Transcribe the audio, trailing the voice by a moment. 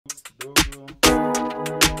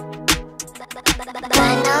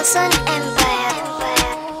Banelsonempire.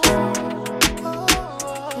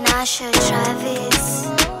 Nasha Travis.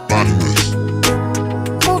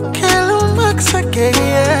 Okello Max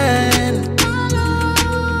again.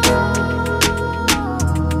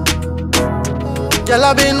 Girl,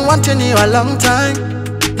 I've been wanting you a long time.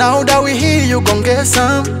 Now that we here, you gon' get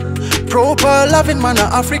some proper loving man, a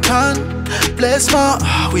African. Bless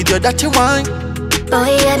my with your dirty wine. Boy,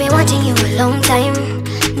 I've been wanting you a long time.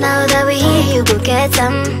 Now that we here, you go get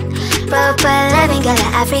some proper loving girl,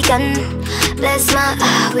 a African. Bless my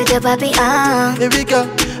with your puppy Baby girl,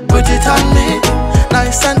 put it on me,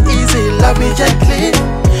 nice and easy, love me gently.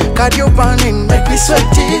 Got you burning, make me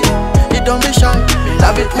sweaty. You don't be shy,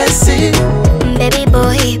 love it messy. Baby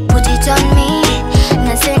boy, put it on me,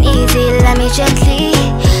 nice and easy, love me gently.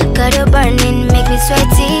 Got you burning, make me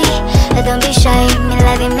sweaty. Don't be shy, me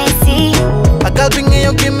love it messy. I got bring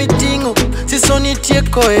you, give me tingo. Sisoni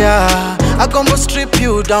tieko ya I gombo strip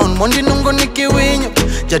you down. Mondi nungo niki winyo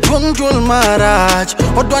Jadwong jul maraj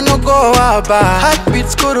Odwanyo go aba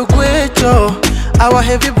Heartbeats koro kwecho Our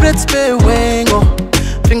heavy breaths pay wengo.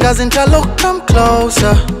 Fingers interlock, come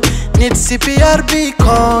closer. Need CPRB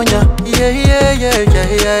konya.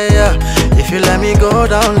 Yeah. If you let me go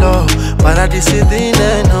down low Paradisi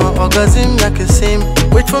dine no Orgasm yakisim.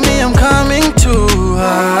 Wait for me, I'm coming to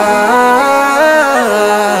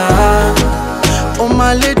Oh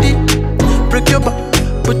my lady, break your back,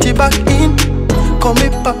 put it back in. Call me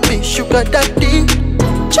papi, sugar daddy.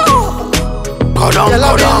 Go down, girl,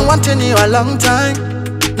 I've been wanting you a long time.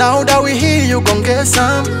 Now that we here, you gon' get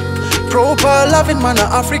some proper loving man, a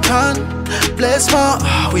African. Bless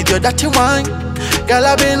my with your dirty wine. Girl,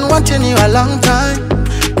 I've been wanting you a long time.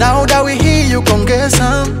 Now that we here, you gon' get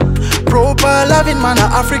some proper loving man, a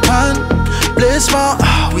African. Bless my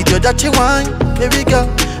with your dirty wine. Baby girl,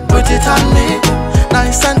 put it on me,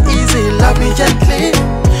 nice and easy, love me gently.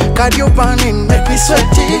 Got you burning, make me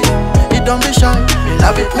sweaty. You don't be shy, me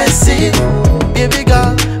love it messy. Baby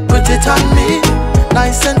girl, put it on me,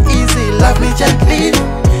 nice and easy, love me gently.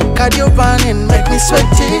 Got you burning, make me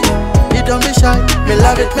sweaty. You don't be shy, me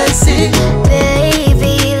love it messy.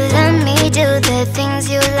 Baby, let me do the things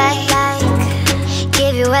you like.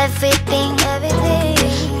 Give you everything.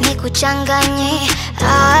 Nikuchanganye.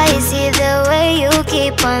 I see the way you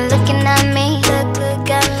keep on looking at me. Look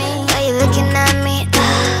at me. Why you looking at me?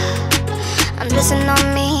 I'm losing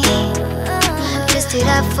on me. Twist it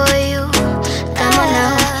up for you. Come on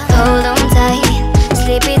now, hold on tight.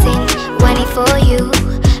 Sleep it in, want it for you.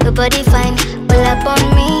 Your body fine, pull up on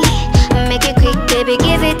me. Make it quick, baby,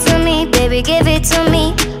 give it to me. Baby, give it to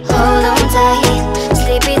me. Hold on tight,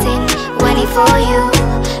 sleep it in, want it for you.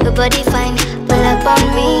 Your body fine, pull up on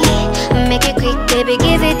me. Make it quick, baby,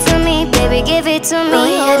 give it to me. Baby, give it to me.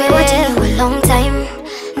 Boy, I've been watching you a long time.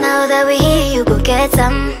 Now that we here, you go get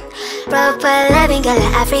some proper loving girl,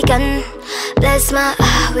 African. Bless my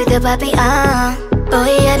with your puppy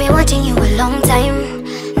Boy, I've been watching you a long time.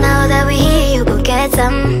 Now that we here, you go get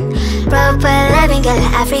some proper loving girl,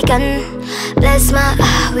 African. Bless my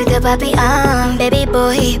with your puppy Baby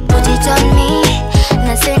boy, put it on me,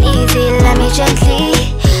 nice and easy, love me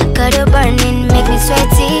gently. Got you burning, make me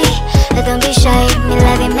sweaty. Don't be shy, me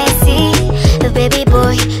love it messy. Baby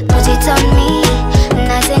boy,